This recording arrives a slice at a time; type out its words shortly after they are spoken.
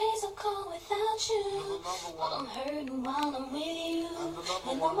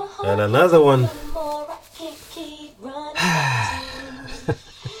And another one.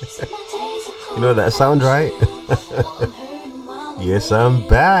 You know that sound, right? Yes, I'm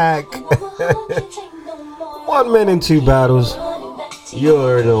back. 1 man in 2 battles. You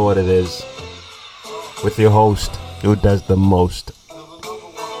already know what it is. With your host, who does the most.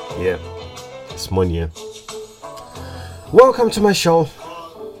 Yeah, it's Munya. Welcome to my show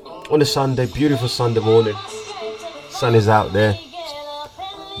on a Sunday, beautiful Sunday morning. Sun is out there,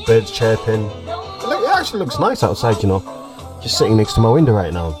 birds chirping. It actually looks nice outside, you know. Just sitting next to my window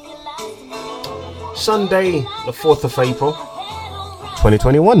right now. Sunday, the 4th of April,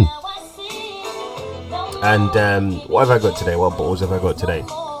 2021. And what have I got today? What bottles have I got today?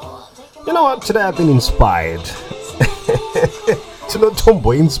 You know what? Today I've been inspired. To not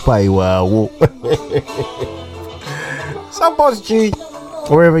tomboy inspire. Wow. So Boss G,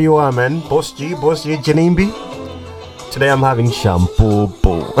 wherever you are, man. Boss G, Janimbi. Today I'm having shampoo.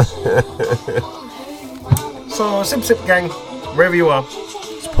 So sip gang, wherever you are,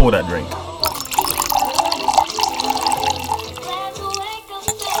 let's pour that drink.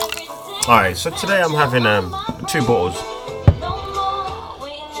 Alright, so today I'm having 2 bottles.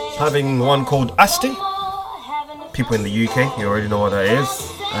 Having one called Asti. People in the UK, you already know what that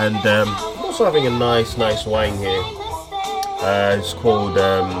is. And I'm also having a nice wine here. It's called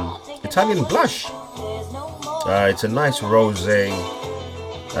Italian Blush. It's a nice rosé,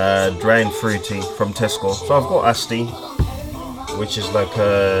 dry and fruity from Tesco. So I've got Asti, which is like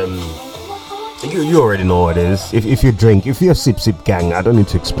you already know what it is. If you drink, if you're sip gang, I don't need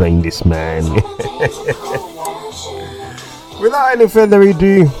to explain this, man. Without any further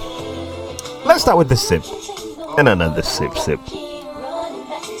ado, let's start with the sip. And another sip.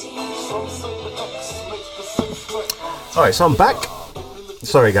 Alright, so I'm back.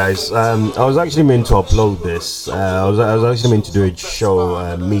 Sorry guys, I was actually meant to upload this. I was actually meant to do a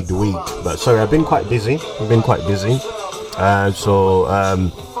show midweek, but sorry, I've been quite busy. So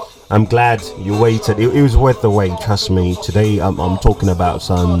I'm glad you waited. It was worth the wait, trust me. Today I'm talking about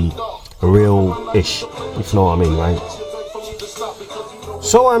some real-ish, if you know what I mean, right?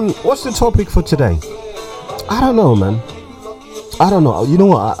 So what's the topic for today? I don't know, man. I don't know. You know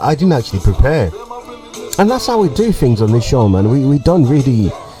what? I didn't actually prepare. And that's how we do things on this show, man. We don't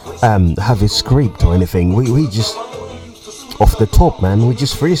really have a script or anything. We just off the top, man. We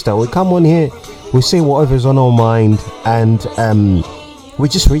just freestyle. We come on here, we say whatever's on our mind, and we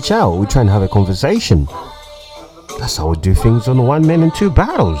just reach out. We try and have a conversation. That's how we do things on 1 man and 2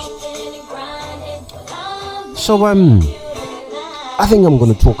 battles. So I think I'm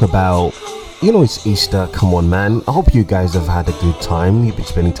gonna talk about, you know, it's Easter. Come on, man. I hope you guys have had a good time. You've been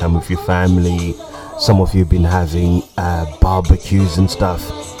spending time with your family. Some of you have been having barbecues and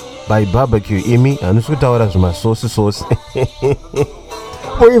stuff. By barbecue, Imi, and it's with my sauce.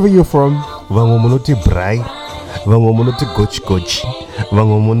 Wherever you're from, vangomonoti brai, vangomonoti goch,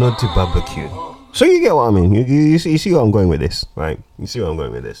 vangomonoti barbecue. So you get what I mean. You see where I'm going with this, right? You see where I'm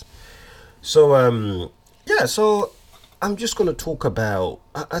going with this. So yeah. So I'm just gonna talk about.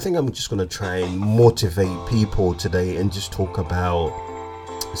 I think I'm just gonna try and motivate people today and just talk about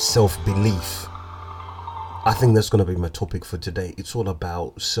self-belief. I think that's going to be my topic for today. It's all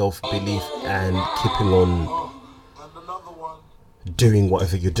about self-belief and keeping on doing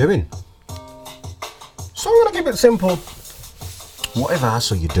whatever you're doing. So I'm going to keep it simple. Whatever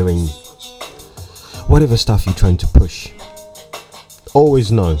hustle you're doing, whatever stuff you're trying to push,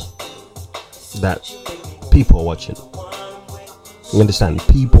 always know that people are watching. You understand?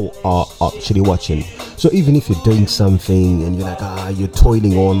 People are actually watching. So even if you're doing something and you're like, you're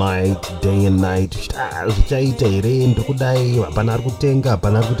toiling all night, day and night,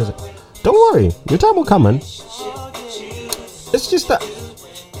 don't worry, your time will come, man. It's just that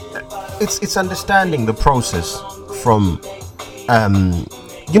it's understanding the process from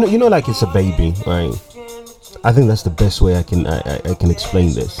you know like it's a baby, right? I think that's the best way I can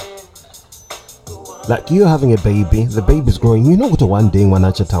explain this. Like you're having a baby, the baby's growing. You know what one day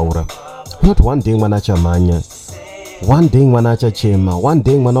wanacha taura, not one day wanacha manya, one day wanacha chema, one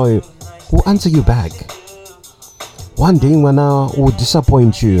day wana will answer you back, one day wana will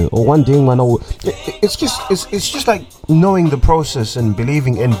disappoint you, or one day wana will. It's just like knowing the process and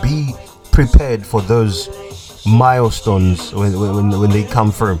believing and be prepared for those milestones when they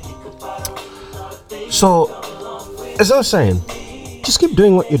come through. So as I was saying, just keep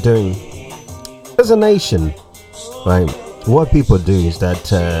doing what you're doing. As a nation, right, what people do is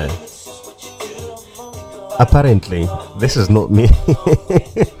that apparently this is not me.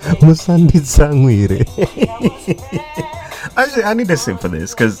 Actually, I need a sip for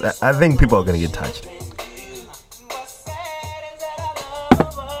this because I think people are gonna get touched.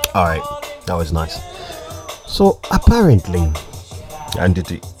 All right, that was nice. So apparently,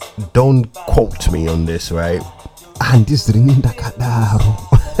 and don't quote me on this, right? And this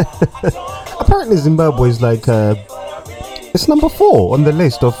apparently Zimbabwe is like it's number 4 on the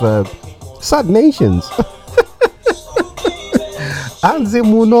list of sad nations. Anze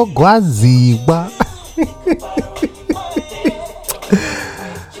muno gwaziba.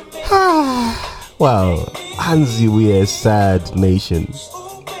 Wow, Anzi, we are a sad nation.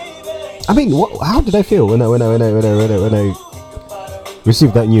 I mean, how did I feel when I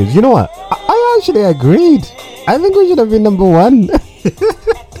received that news? You know what? I actually agreed. I think we should have been number 1.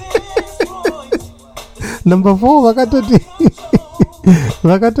 Number 4,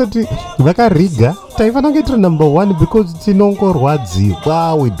 vakariga taifanange tiri number 1 because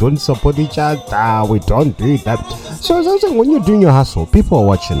tinongorwadziwa, we don't support each other, we don't do that. So as I was saying, when you're doing your hustle, people are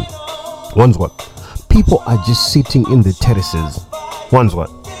watching. One's what? People are just sitting in the terraces. One's what?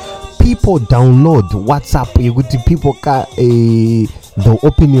 People download WhatsApp. People they'll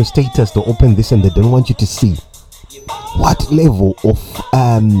open your status, they'll open this, and they don't want you to see what level of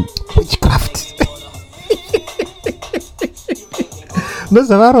witchcraft. No,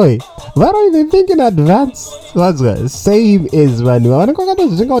 Varoi, they think in advance. What's that? Same as man.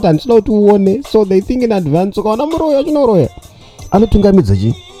 So they think in advance.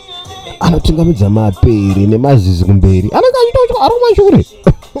 Anotungamidza maperi nemazizi kumberi.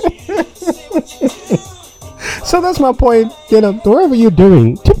 So that's my point. You know, whatever you're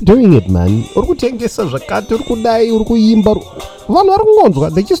doing, keep doing it, man.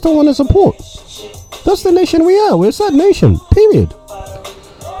 They just don't want to support. That's the nation we are. We're a sad nation. Period.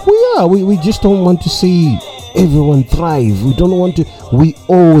 We are. We just don't want to see everyone thrive. We don't want to. We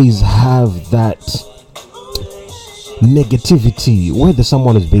always have that negativity, whether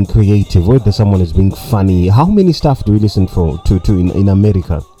someone is being creative, whether someone is being funny. How many stuff do we listen to in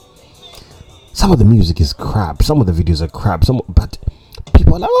America? Some of the music is crap, some of the videos are crap, but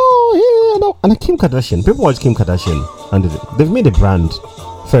people are like, oh yeah, no. And Kim Kardashian, people watch Kim Kardashian and they've made a brand.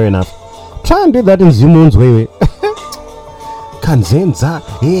 Fair enough. Try and do that in Zimon's way. Kanzenza,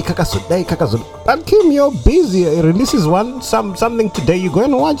 hey kakasudai. But Kim, you're busy. It releases something today, you go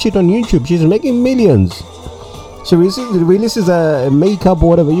and watch it on YouTube. She's making millions. She releases a makeup or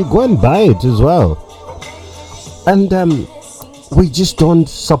whatever, you go and buy it as well. And we just don't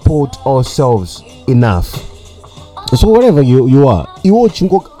support ourselves enough. So wherever you are,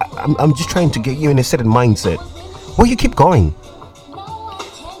 I'm just trying to get you in a certain mindset where you keep going.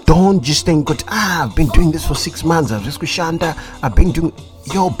 Don't just think, I've been doing this for 6 months, I've been doing.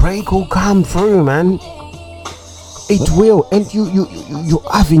 Your break will come through, man. It will. And your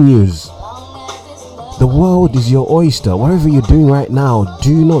avenues. The world is your oyster. Whatever you're doing right now,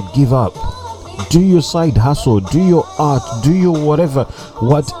 do not give up. Do your side hustle, do your art, do your whatever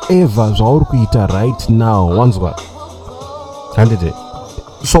right now.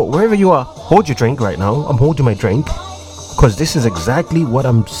 So wherever you are, hold your drink right now. I'm holding my drink because this is exactly what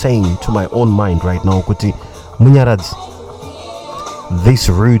I'm saying to my own mind right now. Kuti Munyarads, this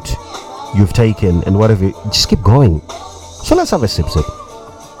route you've taken and whatever, just keep going. So let's have a sip.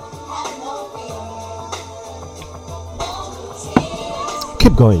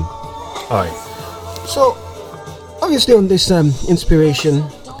 Keep going. All right. So, obviously, on this inspiration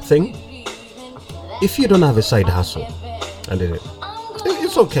thing, if you don't have a side hustle, and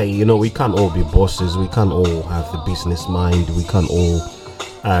it's okay. You know, we can't all be bosses. We can't all have the business mind. We can't all.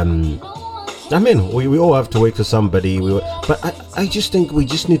 We all have to wait for somebody. But I just think we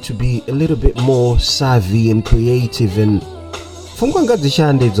just need to be a little bit more savvy and creative and.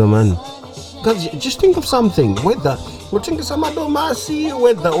 Man. Just think of something, whether just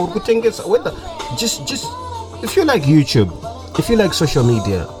if you like YouTube, if you like social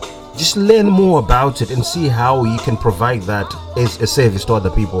media, just learn more about it and see how you can provide that as a service to other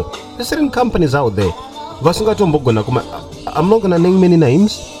people. There's certain companies out there. I'm not gonna name many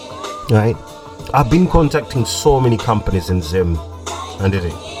names, right? I've been contacting so many companies in Zim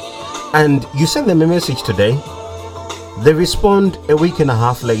and you send them a message today, they respond a week and a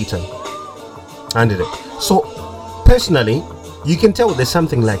half later. So personally, you can tell there's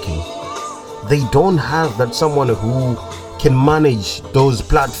something lacking. They don't have that someone who can manage those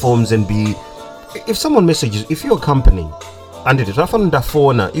platforms and be. If someone messages, if you're a company,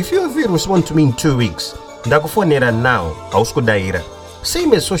 if you respond to me in 2 weeks, now.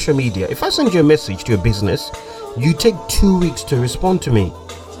 Same as social media. If I send you a message to your business, you take 2 weeks to respond to me.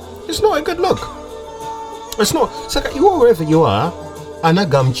 It's not a good look. It's not. So you wherever you are,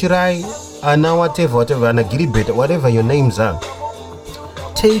 anagamchirai. Now whatever, and Agilibet, whatever your names are.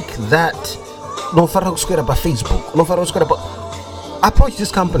 Take that. No fara square by Facebook. No fara square approach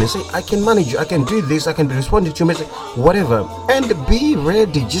this company. Say, I can manage you. I can do this. I can respond to your message. Whatever. And be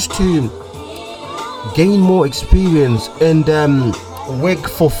ready just to gain more experience and work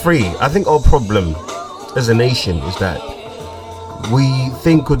for free. I think our problem as a nation is that we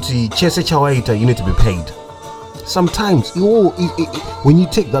think you need to be paid. Sometimes when you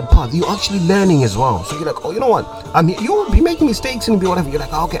take that path, you're actually learning as well. So you're like, oh, you know what? You'll be making mistakes and be whatever. You're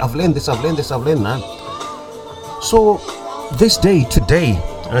like, oh, okay, I've learned that. So this day, today,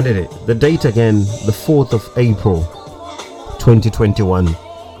 I did it. The date again, the 4th of April, 2021.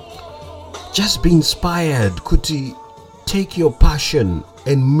 Just be inspired. Kuti, take your passion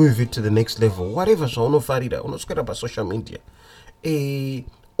and move it to the next level. Whatever. So, no farida. No square about social media.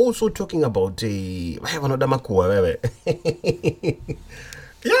 Also talking about I have another makua.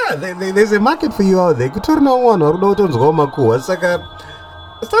 Yeah, there's a market for you out there. Could turn on one or no turns go makua. It's like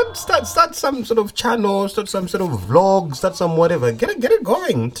start some sort of channel, start some sort of vlog, start some whatever. Get it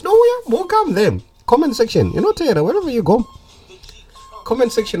going. More come them. Comment section. You know, Tara, wherever you go.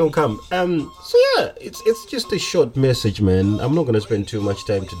 Comment section will come. So yeah, it's just a short message, man. I'm not gonna spend too much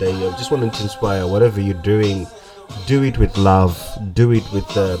time today. I just wanted to inspire whatever you're doing. Do it with love, do it with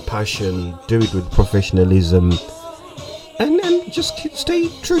passion, do it with professionalism, and just stay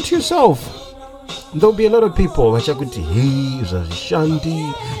true to yourself. There'll be a lot of people hey, Shanti,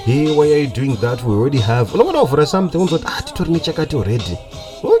 hey, why are you doing that? We already have something. Who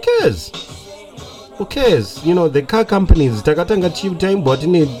cares? Who cares? You know, the car companies, Takatanga cheap time, but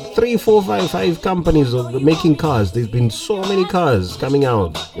in 3, 4, 5 companies of making cars. There's been so many cars coming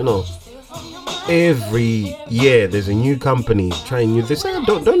out, you know. Every year there's a new company trying new things.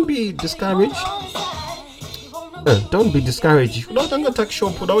 Don't be discouraged. Don't be discouraged. Without tax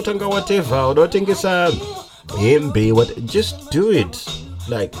shop, without whatever, without what, just do it.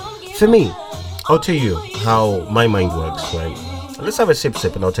 Like for me, I'll tell you how my mind works, right? Let's have a sip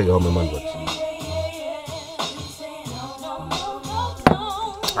and I'll tell you how my mind works.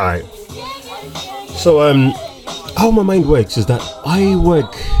 Alright. So how my mind works is that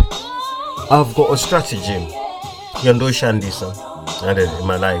I've got a strategy in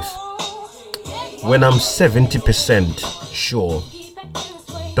my life. When I'm 70% sure,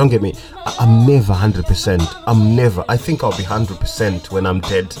 don't get me, I'm never 100%. I think I'll be 100% when I'm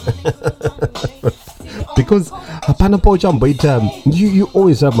dead. Because you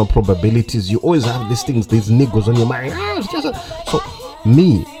always have my probabilities. You always have these things, these niggles on your mind. So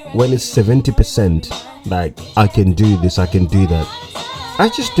me, when it's 70%, like I can do this, I can do that, I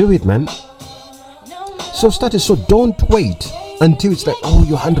just do it, man. So don't wait until it's like, oh,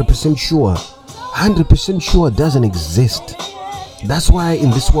 you're 100% sure. 100% sure doesn't exist. That's why in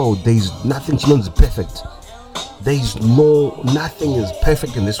this world there's nothing is perfect. Nothing is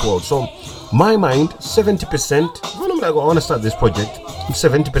perfect in this world. So my mind, 70%. When I want to start this project,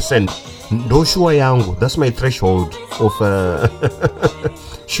 70%. Do sure yangu. That's my threshold of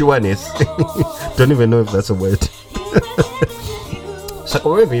sureness. Don't even know if that's a word. So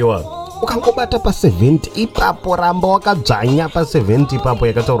wherever you are, ukangobata pa 70 ipapo ramba wakadzvanya pa 70 ipapo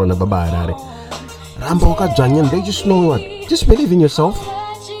yakataurwa nababa Harare. Ramba wakadzvanya, they just know what. Just believe in yourself.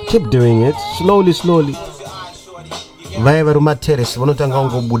 Keep doing it slowly. Vaya vari mumaterrace vanotanga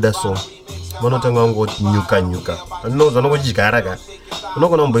kungobuda so. Vanotanga kungonyuka. Anoza nokudyara ka.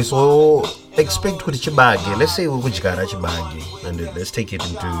 Unogona kumboiso expect kuti chibage. Let's say uri kudyara chibage and let's take it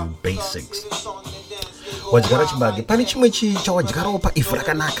into basics. Wadyara chibage pane chimwe chawadyarawo paivhu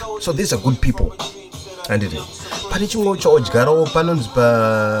rakanaka, so these are good people. And it pane chimwe chawadyarawo panonzi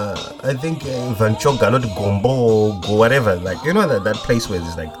pa I think Vanchoga, not Gombo or whatever, like you know that place where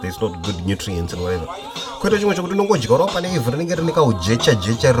there's not good nutrients and whatever. Kwete chimwe chokuti unongodyarawo pane ivhu rinenge rine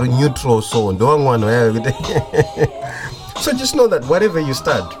kaujecha neutral, so ndo vamwana. So just know that whatever you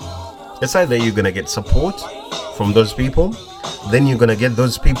start, it's either you're gonna get support from those people, then you're gonna get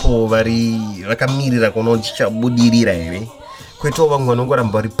those people vari vakamirira kunochichabudirira here. Kwete vamwe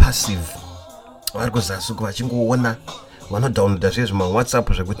vanongoramba vari passive, vari kuzasuku vachingoona, vanodownloada zvezvo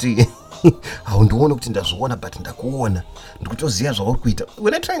mawhatsapp zvekuti haundioni kuti ndazviona but ndakuona, ndikutoziva zvauri kuita.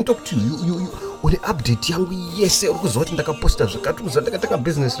 When I try and talk to you uri update yangu yese, uri kuziva kuti ndakaposta zvakati, kuziva ndakataka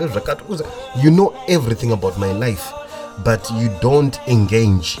business zvakati, you know everything about my life, but you don't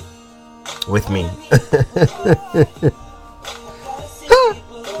engage with me.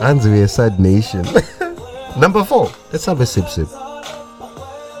 And we're a sad nation. Number 4, let's have a sip.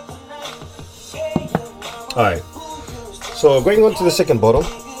 Alright, so going on to the second bottle,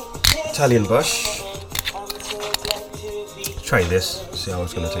 Italian Bush. Try this, see how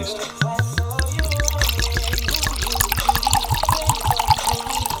it's gonna taste.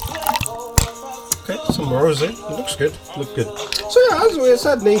 some rosé. It looks good. Look good. So yeah, as we're a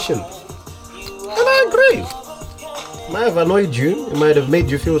sad nation, and I agree. It might have annoyed you. It might have made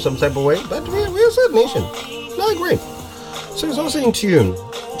you feel some type of way, but we're a sad nation. I agree. So it's also saying to you,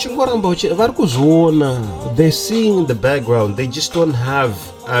 they're seeing in the background. They just don't have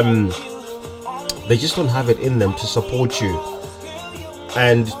it in them to support you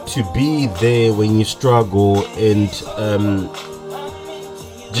and to be there when you struggle, and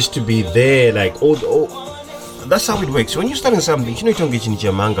just to be there, like that's how it works. When you're starting something, you don't get into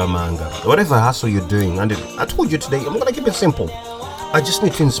your manga, whatever hustle you're doing. And I told you today, I'm gonna keep it simple. I just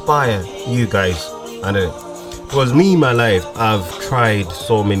need to inspire you guys. And it was me, my life. I've tried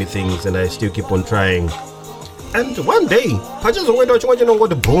so many things, and I still keep on trying. And one day, I just went out,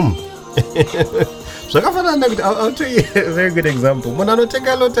 the boom. So I'll tell you a very good example. When I don't take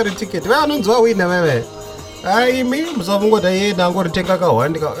a lottery ticket, well, I don't win. I mean, I'm going to take a go.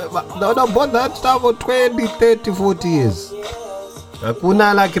 And I bought that stuff for 20, 30, 40 years.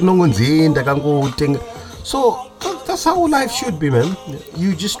 So that's how life should be, man.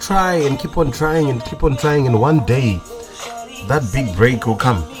 You just try and keep on trying and keep on trying, and one day that big break will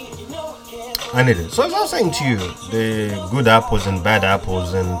come. I need it. So as I was saying to you, the good apples and bad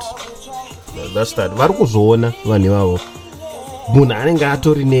apples, and that's that. Varukuzona vani wavo. Munhu anenge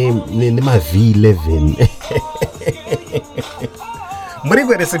atori nema V11. Muri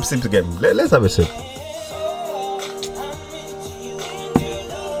kwere sip again. Let's have a sip.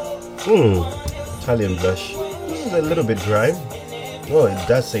 Italian blush. This is a little bit dry. Oh, it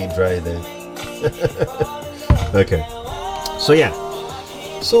does say dry there. Okay. So yeah.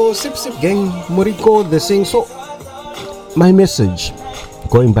 So sip gang, Muriko, the thing. So my message,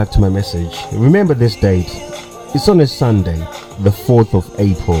 going back to my message, remember this date. It's on a Sunday, the 4th of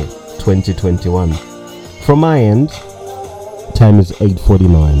April 2021. From my end, time is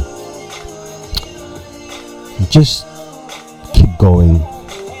 8:49. Just keep going.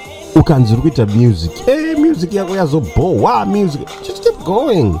 Ukanzurukita music. Hey, music yako yazobo. Wow, music. Just keep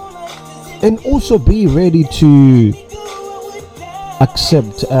going. And also be ready to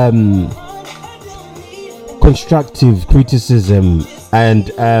accept constructive criticism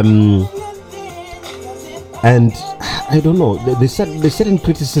and I don't know, they said in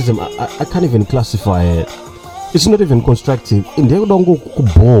criticism, I can't even classify it. It's not even constructive.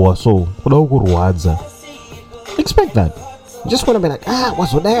 Expect that. Just want to be like,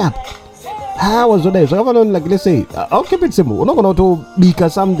 what's that? What's that? So like, let's say, I'll keep it simple. We're not going to bika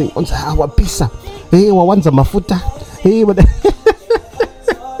something. What pizza? Hey, what wants a mafuta? Hey, what?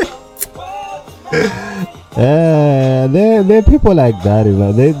 There are people like that, you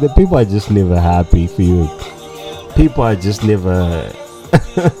know. The people are just never happy for you. People are just never.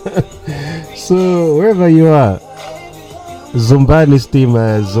 So wherever you are, Zumbani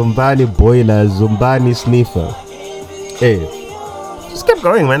steamer, Zumbani boiler, Zumbani sniffer. Hey, just keep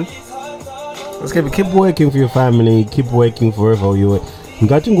going, man. Just keep working for your family. Keep working forever you are.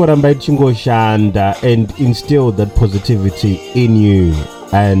 And instill that positivity in you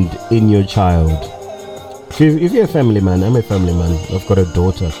and in your child. If you're a family man, I'm a family man. I've got a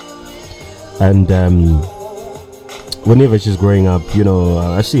daughter, and whenever she's growing up, you know,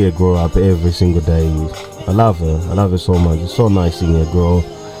 I see her grow up every single day. I love her so much. It's so nice seeing her grow,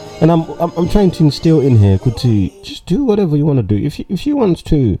 and I'm trying to instill in her, Kuti, just do whatever you want to do. If she wants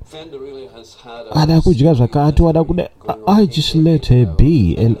to, I just let her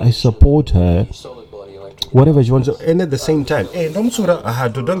be, and I support her. Whatever she wants, and at the same time, hey, don't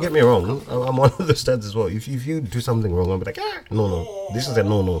get me wrong. I'm one of the stats as well. If you do something wrong, I'll be like, no, this is a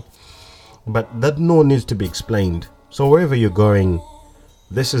no. But that no needs to be explained. So wherever you're going,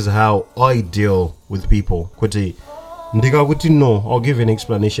 this is how I deal with people. Kuti, no, I'll give you an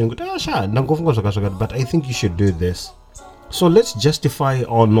explanation. But I think you should do this. So let's justify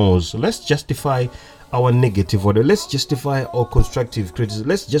our no's. Let's justify our negative order. Let's justify our constructive criticism.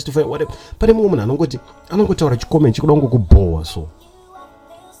 Let's justify whatever. But the moment I don't go to comment, you don't go bore. So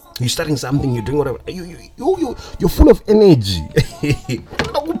you're starting something, you're doing whatever. You're full of energy.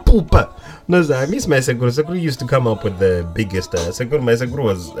 No, I miss my Seguro. Seguro used to come up with the biggest. Seguro, my Seguro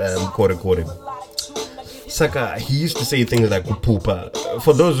was Kore. Saka, he used to say things like kupupa.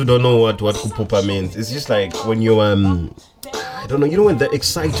 For those who don't know what kupupa means, it's just like when you I don't know, you know, when the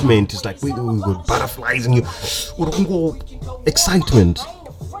excitement is like we got butterflies and you excitement,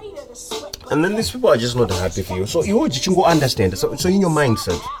 and then these people are just not happy for you. So you just go understand. So in your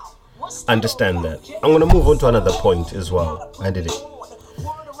mindset, understand that. I'm gonna move on to another point as well. I did it.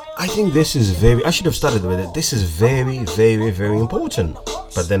 I think this is I should have started with it. This is very, very, very important.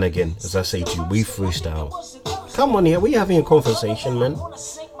 But then again, as I say to you, we freestyle. Come on here, we're having a conversation, man.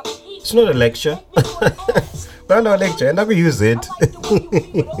 It's not a lecture. Not a lecture, and I will use it.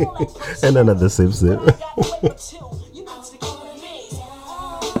 And another sip.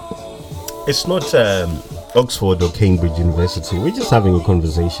 It's not Oxford or Cambridge University. We're just having a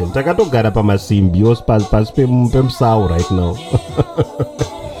conversation. I don't get up on my symbios right now.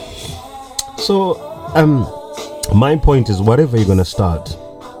 So, my point is, whatever you're gonna start,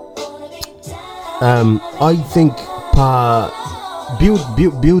 I think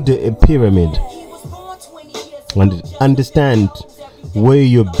build a pyramid and understand where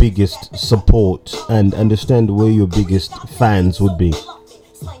your biggest support and understand where your biggest fans would be,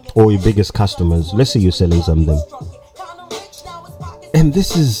 or your biggest customers. Let's say you're selling something, and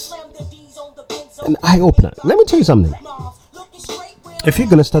this is an eye-opener. Let me tell you something. If you're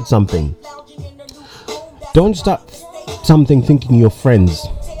gonna start something, don't start something thinking your friends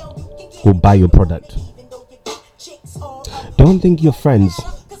will buy your product. Don't think your friends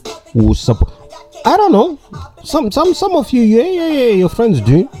will support. I don't know. Some of you, yeah, your friends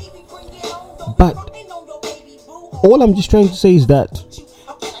do. But all I'm just trying to say is that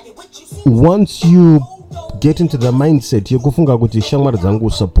once you get into the mindset, you kufunga kuti shamwari zangu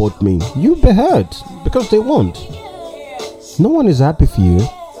support me, you'll be hurt because they won't. No one is happy for you,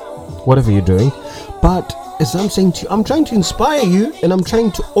 whatever you're doing. But as I'm saying to you, I'm trying to inspire you, and I'm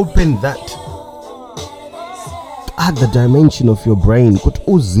trying to open that at the dimension of your brain.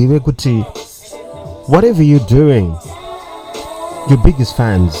 Whatever you're doing, your biggest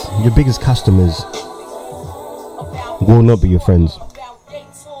fans, your biggest customers will not be your friends.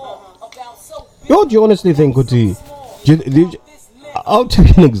 Do you honestly think, Kuti? I'll tell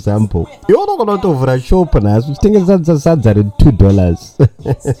you an example. You're not going to over a shop and us. We think it's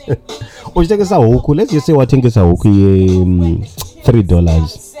 $2. Or let's just say what think is a hoku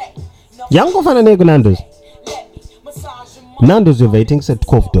 $3. Yango fana nego Nando's. Nando's your rating said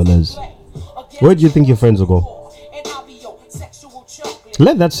 $12. Where do you think your friends will go?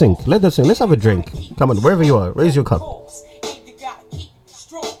 Let that sink. Let's have a drink. Come on, wherever you are, raise your cup.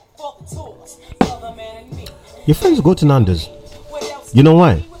 Your friends go to Nando's. You know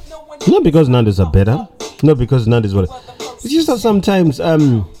why? Not because Nando's are better. Not because Nando's better. It's just that sometimes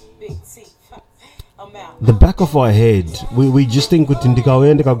the back of our head, we just think that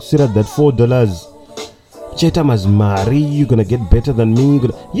 $4 Chetamas Mari, you're gonna get better than me.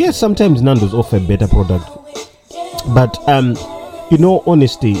 Yes, sometimes Nando's offer a better product. But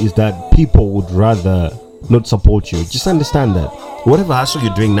honesty is that people would rather not support you. Just understand that. Whatever hustle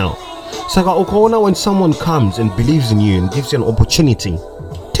you're doing now. Saka Okona, when someone comes and believes in you and gives you an opportunity,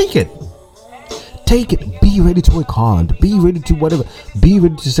 take it. Take it. Be ready to work hard. Be ready to whatever. Be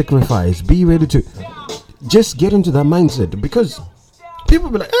ready to sacrifice. Be ready to just get into that mindset, because people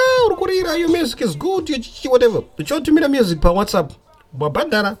be like, oh, your music is good, whatever. Show to me the music per WhatsApp.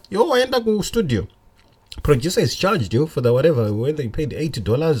 Babandara, yo, I end up in studio. Producer is charged you for the whatever, whether you paid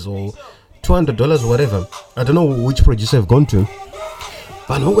 $80 or $200 or whatever. I don't know which producer I've gone to.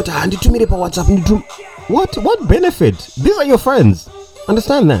 But I'm going to hand it to me per WhatsApp. What benefit? These are your friends.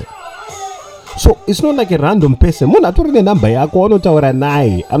 Understand that? So it's not like a random person. I'm not send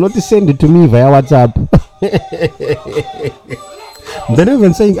it to me via WhatsApp. They're not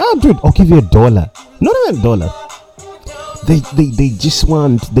even saying, dude, I'll give you $1. Not even $1. They just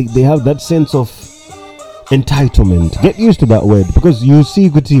want, they have that sense of entitlement. Get used to that word, because you see,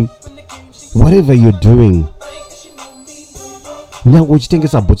 Guti, whatever you're doing. Now what you think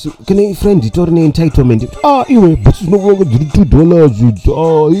is about? Can a friend it or an entitlement? Anyway, but it's no longer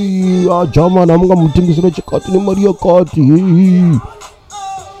 $2. German, I'm going to think it's a Mario Kart.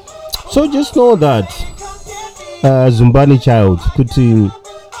 So just know that Zumbani child, Kuti,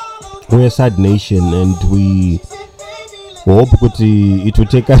 we're a sad nation, and we hope Kuti, it will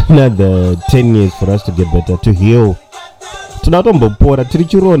take another 10 years for us to get better, to heal. Tunatombo pora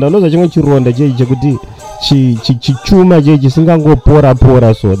tirichironda noza chimwe chironda chechi kuti chichuma chechi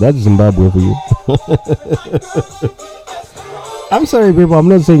singangopora, so that's Zimbabwe for you. I'm sorry people, I'm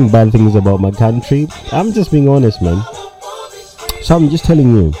not saying bad things about my country. I'm just being honest, man. So I'm just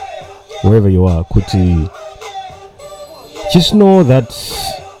telling you, wherever you are, Kuti, just know that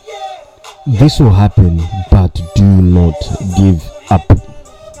this will happen, but do not give up.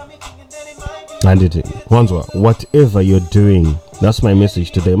 And whatever you're doing, that's my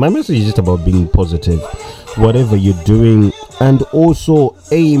message today. My message is just about being positive. Whatever you're doing, and also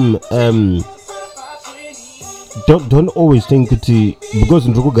aim. Don't always think because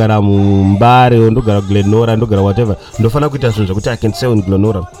ndokugara mumbare ndogara Glenora ndogara whatever ndofana kuita zvinhu zvokuti I can sell in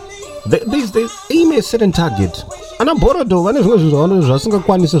Glenora. There's aim a certain target. Ana borodo vane zvimwe zvinhu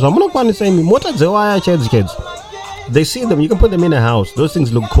zvavasingakwanisa zvamunokwanisa imi mota dzewaya chaidzo. They see them, you can put them in a house. Those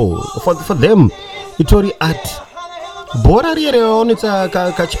things look cool. For them, it's already art. Bora it's a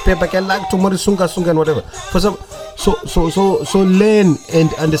paper can like tomorrow sunga and whatever. For some, so learn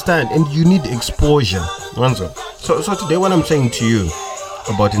and understand, and you need exposure. So today, what I'm saying to you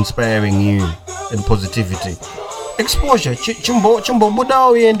about inspiring you and positivity, exposure. Chimbo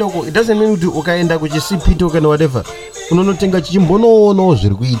buda it doesn't mean to ukaenda kuchisipi token whatever. Unonotenga chimbo no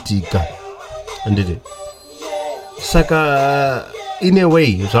zvirikuitika. Andide. Saka in a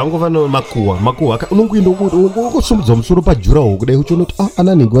way, zvangova no makuwa unongoenda ukosumudza musoro pajurawo kudai uchonoti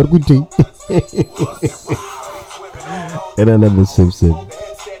anani vari kuitei. And another Simpson.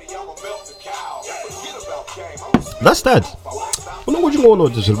 That's that. Unongochingona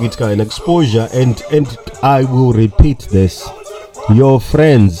kuti zviri kuitika in exposure, and I will repeat this. Your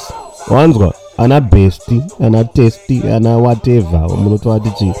friends, wanzwa ana bestie, ana testy, ana whatever,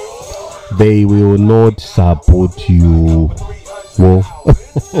 munotwatichi, they will not support you. Whoa.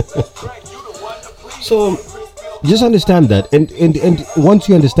 So just understand that, and once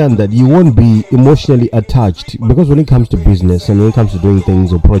you understand that, you won't be emotionally attached, because when it comes to business and when it comes to doing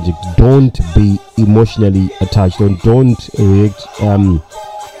things or projects, don't be emotionally attached. Don't react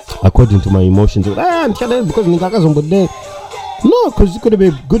according to my emotions. Because no, because it could be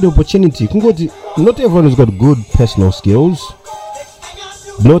a good opportunity. Not everyone has got good personal skills.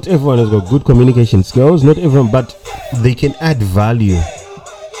 Not everyone has got good communication skills. Not everyone, but they can add value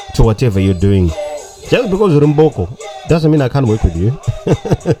to whatever you're doing. Just because you're Mboko doesn't mean I can't work with you.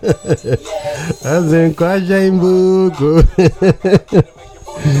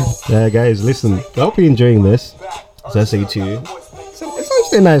 Guys, listen. I hope you're enjoying this. As I say to you, it's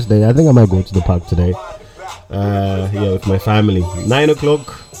actually a nice day. I think I might go to the park today. With my family. 9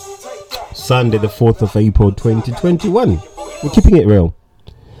 o'clock, Sunday, the 4th of April, 2021. We're keeping it real.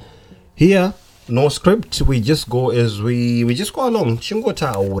 Here, no script. We just go as we just go along. Chingo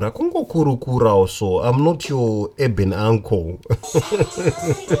taura, kungo kurukura also. I'm not your Eben uncle.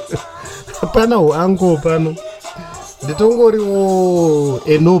 Pano uncle pano. The tongori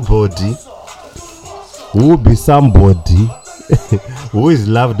a nobody who will be somebody who is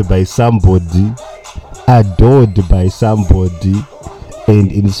loved by somebody, adored by somebody,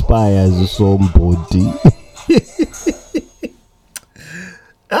 and inspires somebody.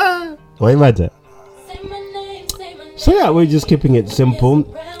 Why matter? So yeah, we're just keeping it simple.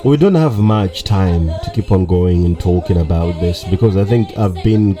 We don't have much time to keep on going and talking about this, because I think I've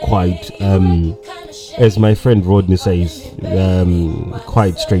been quite, as my friend Rodney says,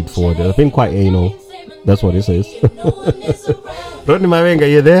 quite straightforward. I've been quite anal. That's what he says. Rodney Mawenga,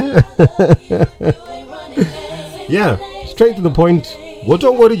 you there? Yeah, straight to the point. That's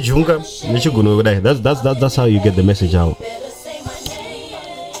how you get the message out.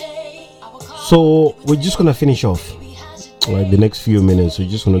 So we're just gonna finish off the next few minutes. We're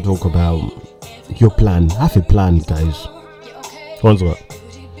just gonna talk about your plan. Have a plan, guys.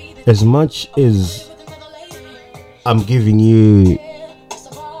 As much as I'm giving you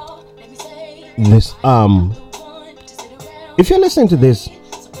this if you're listening to this,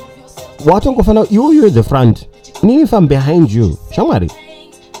 you're the front. Even if I'm behind you, Shamari,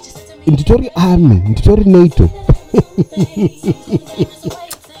 in the army, in the NATO.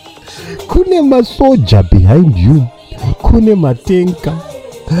 Kune masoja behind you, kune matenka,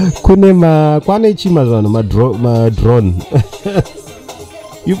 kune kwane chimazana ma drone.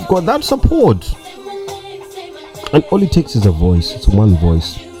 You've got that support, and all it takes is a voice. It's one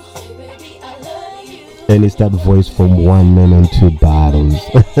voice, and it's that voice from 1 man and 2 battles.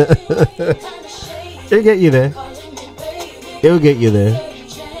 It'll get you there. It'll get you there,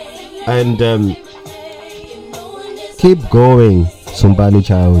 and keep going, Zumbani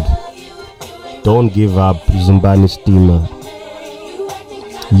child. Don't give up, Zumbani steamer.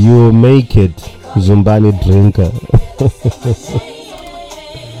 You make it, Zumbani drinker.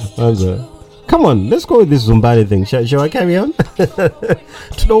 Come on, let's go with this Zumbani thing. Shall I carry on?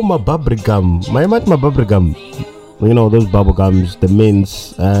 To know my bubble gum. My bubble gum. You know, those bubble gums, the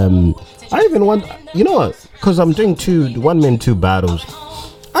mints. I even want, you know what? Because I'm doing 1 man 2 battles.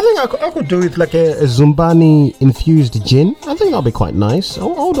 I think I could do it like a Zumbani infused gin. I think that'll be quite nice. I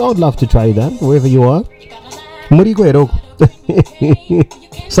would love to try that, wherever you are. Muriguero.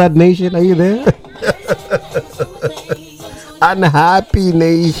 Sad Nation, are you there? Unhappy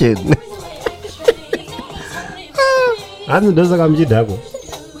Nation.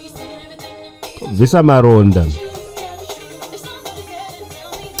 Visa maronda.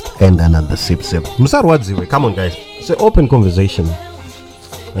 And another sip. Come on, guys. It's an open conversation.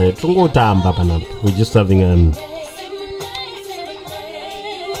 We're just having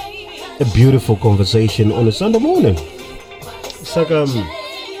a beautiful conversation on a Sunday morning. It's like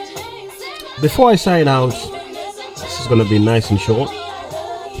before I sign out, this is gonna be nice and short.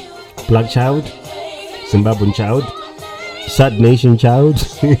 Black child, Zimbabwean child, sad nation child,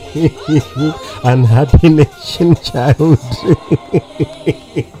 unhappy nation child.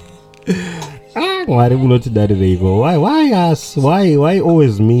 Why us? Why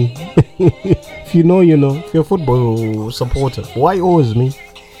always me? If you know, you know. If you're a football supporter, why always me?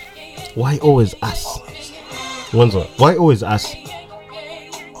 Why always us? Why always us?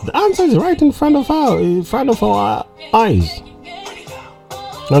 The answer is right in front of our eyes.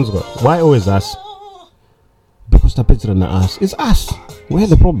 Why always us? Because the picture in us is us. We're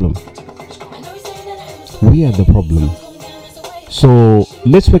the problem. We are the problem. So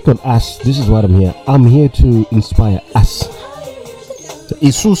let's work on us. This is what I'm here. I'm here to inspire us.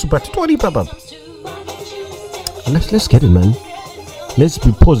 Let's get it, man. Let's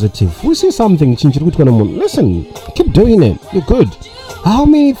be positive. We see something. Listen, keep doing it. You're good. How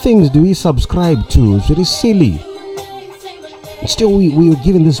many things do we subscribe to? It's very silly. Still, we are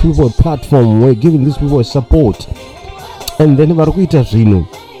giving these people a platform. We're giving these people a support. And then we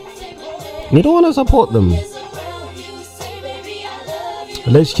don't want to support them.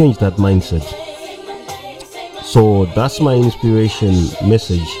 Let's change that mindset. So that's my inspiration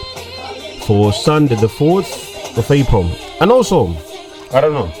message for Sunday the 4th of April. And also, I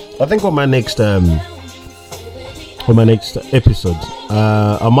don't know, I think on my next episode,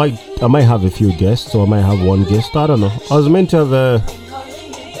 I might have a few guests, or I might have one guest. I don't know. I was meant to have a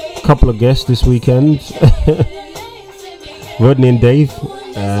couple of guests this weekend. Rodney and Dave.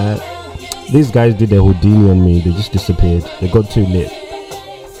 These guys did a Houdini on me. They just disappeared. They got too late.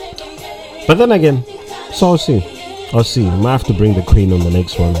 But then again, so I'll see. I might have to bring the queen on the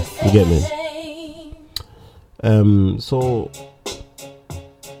next one. You get me? So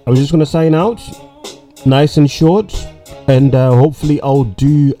I'm just gonna sign out, nice and short, and hopefully I'll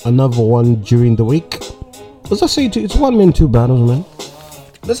do another one during the week. As I say, it's 1 minute, 2 battles, man.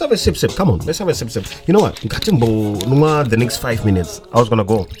 Let's have a sip. Come on, let's have a sip. You know what? The next 5 minutes, I was gonna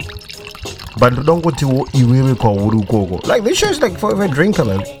go, but don't go to like this show is like for a drinker,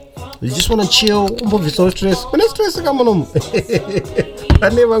 man. You just want to chill. Don't be so stressed. When it's stress, come on. I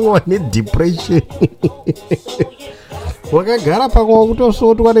never want need depression. Wakagara pamwe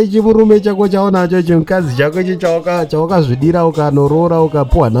kutosotwa nechimurume chako chaonacho chimukadzi chako chawakazvidira ukanorora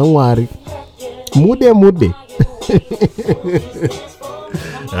ukapuwa naMwari. Mude.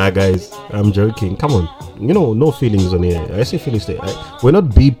 Guys, I'm joking. Come on. You know, no feelings on here. I say feeling station. We're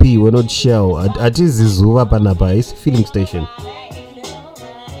not BP, we're not Shell. At least Zuva Panapa. It's filling station.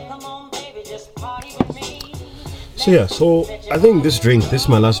 So yeah, so I think this is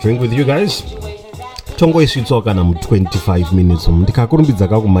my last drink with you guys. Tongo is talk and I'm 25 minutes.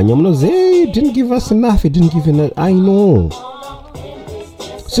 Hey, didn't give us enough. It didn't give enough. I know.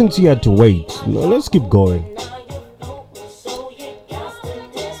 Since you had to wait, let's keep going.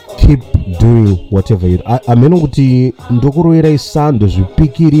 Keep doing whatever you. I mean, kuti ndokuroera isando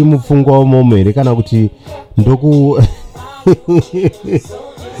zvipikiri mupfungwa womomere kana kuti ndoku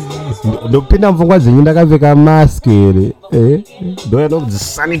ndopinda mfungwa dzenyu ndakapfeka mask ere ndoenda kuti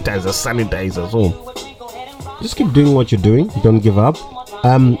sanitizer. So just keep doing what you're doing. Don't give up.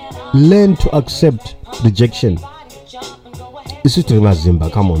 Learn to accept rejection. It's just Zimba.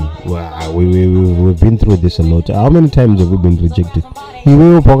 Come on. We've been through this a lot. How many times have we been rejected?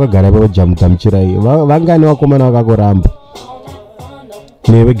 Iwe poka garaba jam tamchirai. Vangani wakomana wakakoramba.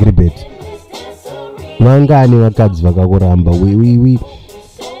 Never gribet. Vangani vakadzi vakakoramba. We're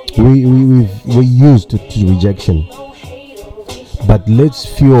used to rejection. But let's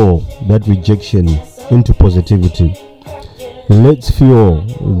fuel that rejection into positivity. Let's fuel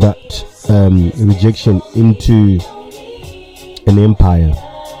that rejection into an empire.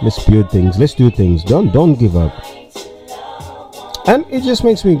 Let's build things. Let's do things. Don't give up. And it just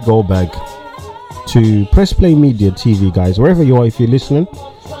makes me go back to Press Play Media TV, guys. Wherever you are, if you're listening,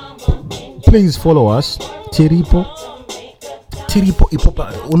 please follow us. Tiripo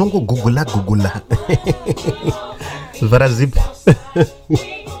ipopa unongo gugula Varazip.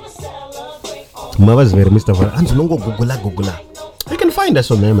 Mava's very Mr. Varaz unongo gugula. You can find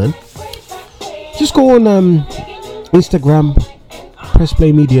us on there, man. Just go on Instagram, Press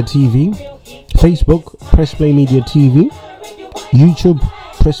Play Media TV, Facebook, Press Play Media TV, YouTube,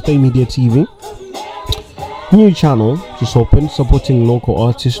 Press Play Media TV. New channel just open, supporting local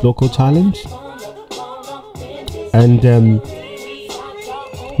artists, local talent, and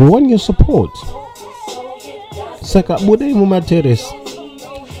we want your support. Saka budai mu materes,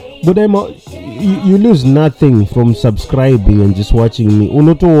 budai you lose nothing from subscribing and just watching me.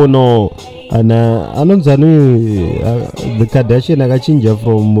 Unotoona anonzani the Kardashian akachinja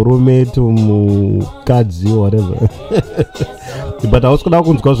from murume to mukadzi or whatever. But I was gonna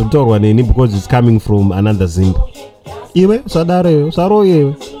kunzwa zvinotaurwa neni because it's coming from another Zimba. Iwe sadare saro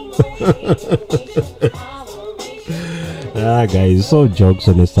iwe. Guys, so jokes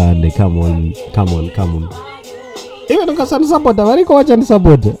on a Sunday. Come on. Even ukasani supporter variko wachani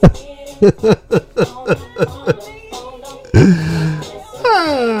supporter.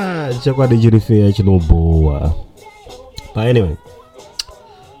 Chakwadi chirifea chinoboa. But anyway,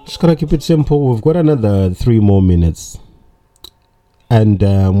 just gonna keep it simple. We've got another 3 more minutes. And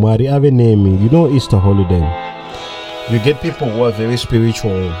Mwari ave name, you know, Easter holiday. You get people who are very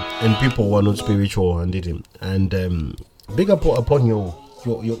spiritual and people who are not spiritual, and big up upon your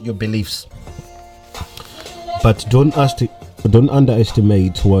beliefs, but don't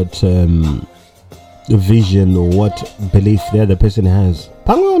underestimate what vision or what belief the other person has.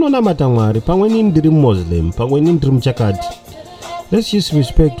 Let's just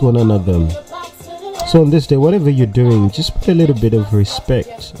respect one another. So on this day, whatever you're doing, just put a little bit of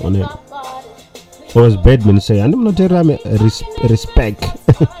respect on it. Or as Bedman say, I'm not respect.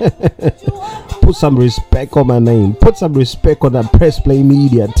 Put some respect on my name. Put some respect on that Press Play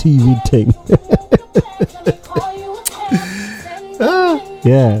Media TV thing.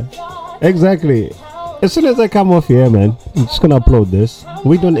 Yeah, exactly. As soon as I come off here, man, I'm just gonna upload this.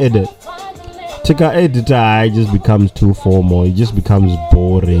 We don't edit. Take our editor, it just becomes too formal. It just becomes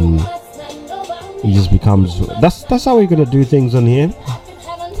boring. It just becomes. That's how we're gonna do things on here.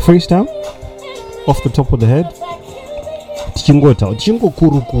 Freestyle, off the top of the head. Tichingo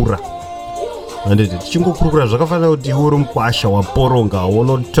kurukura. Anditi tichingokurukura zvakafanira kuti uri mukwasha waporonga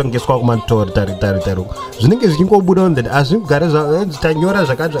unotengeswa kumatori zvinenge zvichingobuda on that asi kugara tanyora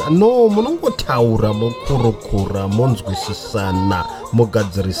zvakati no munongotaura mokurukura monzwisisana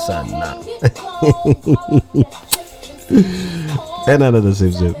mogadzirisana. And another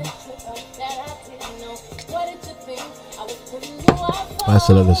sip. That's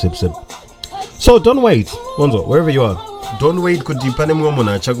another sip. So don't wait, Monzo, wherever you are. Don't wait kuti pane mumwe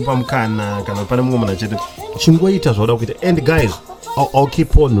munhu achakupa mukana kana pane mumwe munhu achati chingoita zvoda kuita. And guys, I'll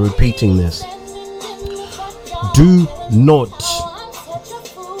keep on repeating this. Do not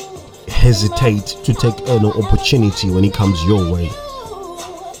hesitate to take an opportunity when it comes your way.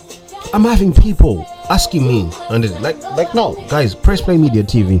 I'm having people asking me, and like now, guys, Press Play Media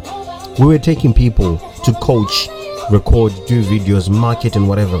TV, we were taking people to coach, record, do videos, market, and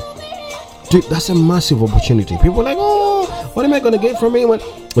whatever. Dude, that's a massive opportunity. People are like, oh, what am I going to get from anyone?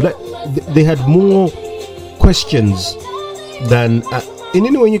 But they had more questions than and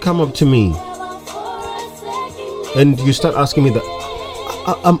then when you come up to me and you start asking me that,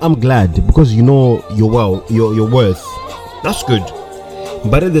 I'm glad because you know your worth. That's good.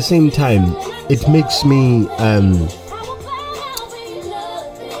 But at the same time, it makes me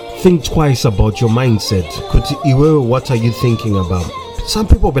think twice about your mindset. What are you thinking about? Some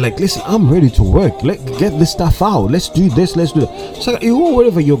people will be like, listen, I'm ready to work. Let's get this stuff out. Let's do this. Let's do that. So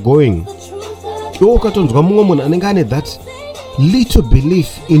wherever you're going, that little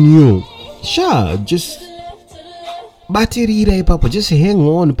belief in you. Sure, just just hang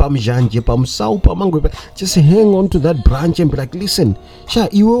on, just hang on to that branch and be like, listen, sure,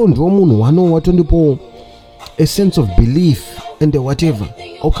 a sense of belief and whatever.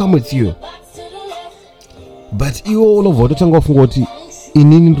 I'll come with you. But you all over the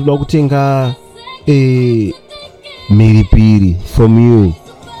inini ndoda kutenga miripiri from you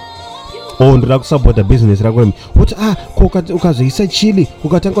or ndoda kusupporta business rako kuti ukazoisa chili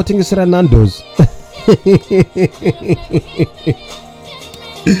ukatanga kutengesera Nando's.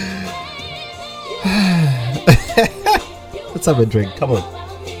 Let's have a drink, come on.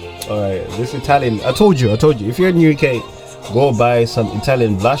 Alright, this Italian, I told you, if you're in UK, go buy some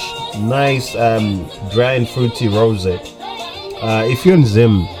Italian blush, nice dry and fruity rosé. If you're in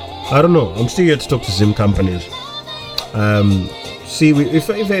Zim, I don't know, I'm still here to talk to Zim companies. See, if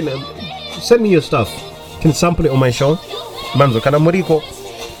send me your stuff, can sample it on my show. Manzo, kana moriko.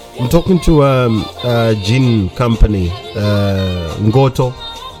 I'm talking to a gin company, Ngoto.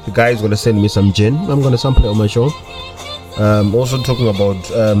 The guy is gonna send me some gin. I'm gonna sample it on my show. Also talking about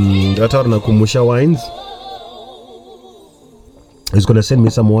Gatarna Kumusha wines. He's gonna send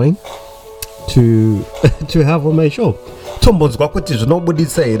me some wine to have on my show. Nobody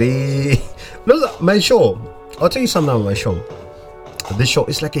say my show. I'll tell you something on my show. This show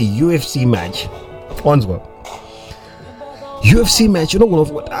is like a UFC match. UFC match, you're not going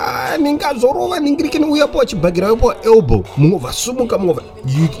to elbow.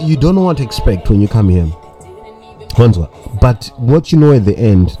 You don't know what to expect when you come here. But what you know at the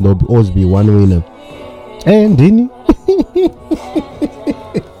end, there'll always be one winner. And Dini.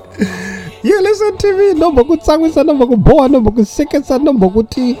 You listen to me. No good sandwich, no good boy, no good second, no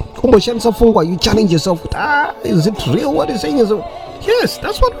good tea. You challenge yourself. Is it real? What is saying? Yes,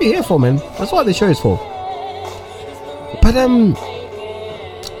 that's what we're here for, man. That's what the show is for. But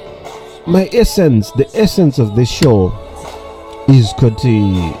the essence of this show is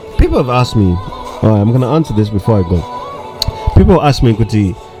Kuti. People have asked me. I'm gonna answer this before I go. People ask me,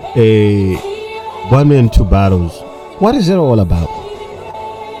 Kuti, 1 million 2 battles. What is it all about?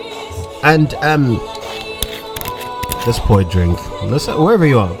 And let's pour a drink. Wherever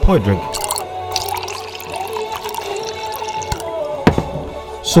you are, pour a drink.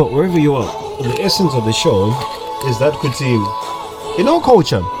 So wherever you are, the essence of the show is that Kuti, in our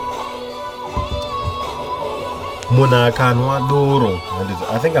culture, Muna kanwa doro.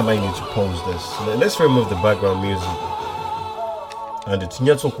 I think I might need to pause this. Let's remove the background music. And it's we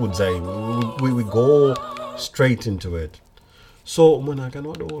go straight into it. So Muna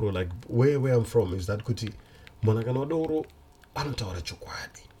kanwa doro, like where I'm from is that Kuti Muna kanwa doro anotawara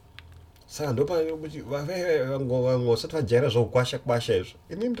chukwadi. Sasa ndo pa ngo satwa jera zo kwasha hizo.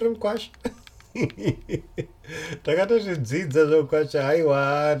 Ini ndrim kwasha. Takata zvidzidza zvokwasha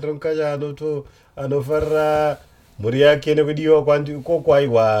aiwa ndrimkwasha anofarira muri yake nekudiwa kwandiko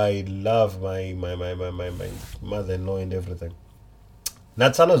aiwa. I love my mother-in-law and everything.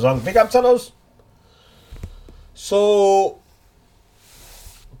 Natsanos wrong. Pick up Tsanos. So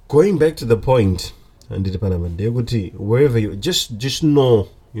going back to the point, and wherever you just know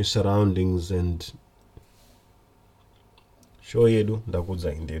your surroundings and show yedu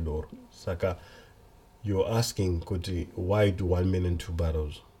ndakudza indedoro. Saka you're asking Kuti, why do 1 million 2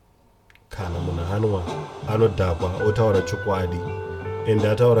 battles? Kana muna hanwa anodakwa otaura chukwadi and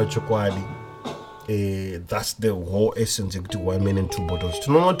ataura chukwadi. That's the whole essence of 1 million 2 bottles.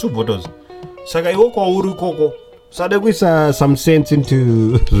 To know 2 bottles. Saka iwo kwa uru koko. Sadegwisa some sense into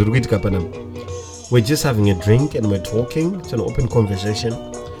Zurugit Kapanam. We're just having a drink and we're talking. It's an open conversation.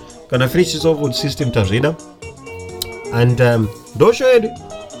 Gonna finish this off with System Tarida. And don't show it.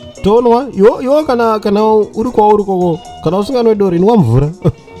 Don't know. You kana uruko. Kana usunga no door in one mvura.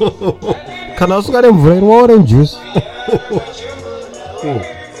 Kana usunga no mvura in orange juice.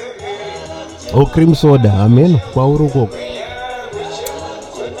 Oh, cream soda. Amen. Kwa uruko.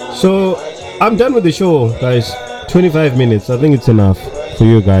 So I'm done with the show, guys. 25 minutes. I think it's enough for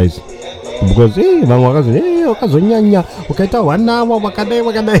you guys. Because wakazonyanya ukaita 1 hour wakadai.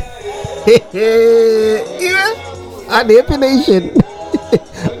 Unhappy nation.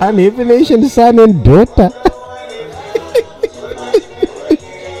 Unhappy nation, son and daughter.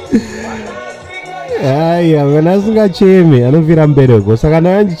 Aya, vanasinga chemi anovira mbereko. Saka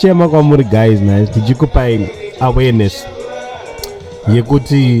nandichema kwamuri guys nice tichikupai awareness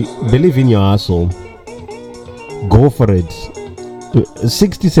yekuti believe in your hustle. Go for it.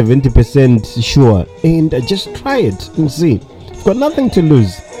 60-70% sure, and just try it and see. You've got nothing to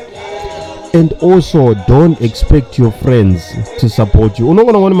lose. And also, don't expect your friends to support you. One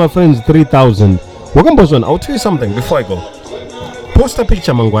of my friends, 3,000. I'll tell you something before I go. Post a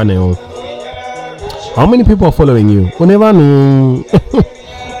picture, Mangwane. How many people are following you?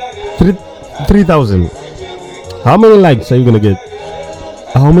 3,000. How many likes are you gonna get?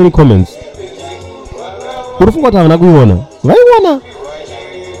 How many comments? They've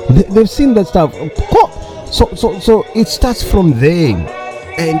seen that stuff. So it starts from there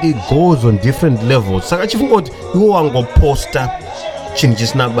and it goes on different levels. Saka chifungo you wango poster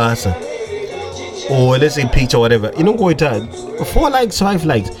changes na basa, or let's say picture whatever. You know go it 4 likes, 5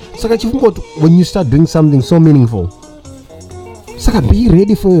 likes. Saka chifungo when you start doing something so meaningful. Saka be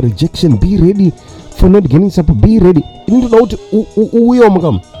ready for your rejection. Be ready for not getting support. Be ready. You need to know who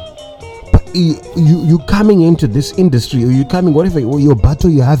you coming into this industry, or you coming whatever or your battle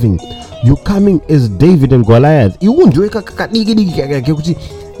you're having, you coming as David and Goliath. You won't do kuti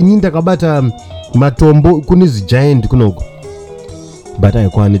ininda kabata matombo kunizi giant kunoko, but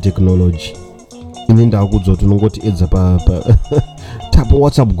aikwane technology ininda kudzoti unongoti edza pa tap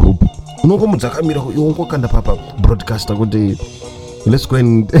WhatsApp group unongomudzakamira yongo kanda papa broadcaster kuti let's go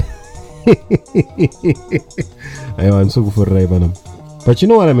and I want so for right. But you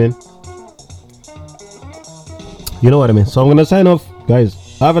know what I mean. You know what I mean. So I'm gonna sign off, guys.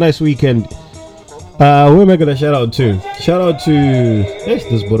 Have a nice weekend. Who am I gonna shout out to? Shout out to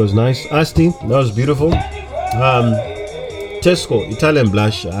this bottle's nice. Asti, that was beautiful. Tesco Italian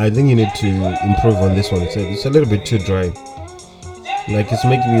blush. I think you need to improve on this one. It's a little bit too dry. Like it's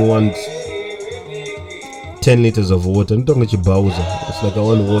making me want 10 liters of water. I'm talking about your Bowser. It's like I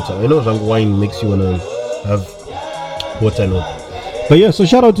want water. I know like wine makes you wanna have water now. But yeah, so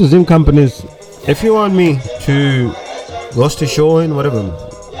shout out to Zim Companies. If you want me to roast a show and whatever,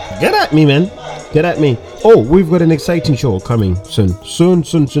 get at me, man. Get at me. Oh, we've got an exciting show coming soon. Soon.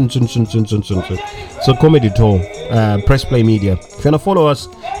 So Comedy Tour, Press Play Media. If you wanna follow us,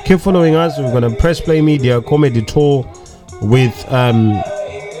 keep following us. We're gonna Press Play Media Comedy Tour with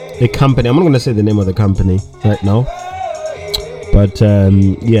a company. I'm not gonna say the name of the company right now, but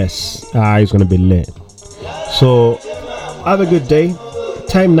yes, it's gonna be lit. So have a good day.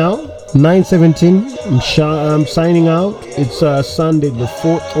 Time now 9:17. I'm signing out. It's Sunday the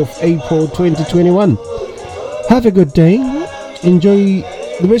 4th of April 2021. Have a good day. Enjoy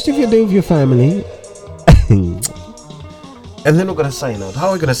the rest of your day with your family. And then we're gonna sign out. How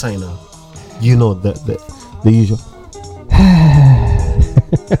are we gonna sign out? You know the usual.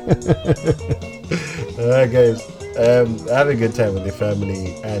 Alright guys, have a good time with your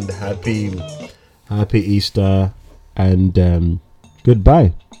family and happy Easter and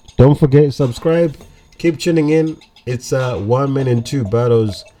goodbye. Don't forget, subscribe, keep tuning in. It's 1 minute 2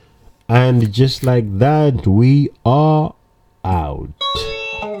 battles, and just like that we are out.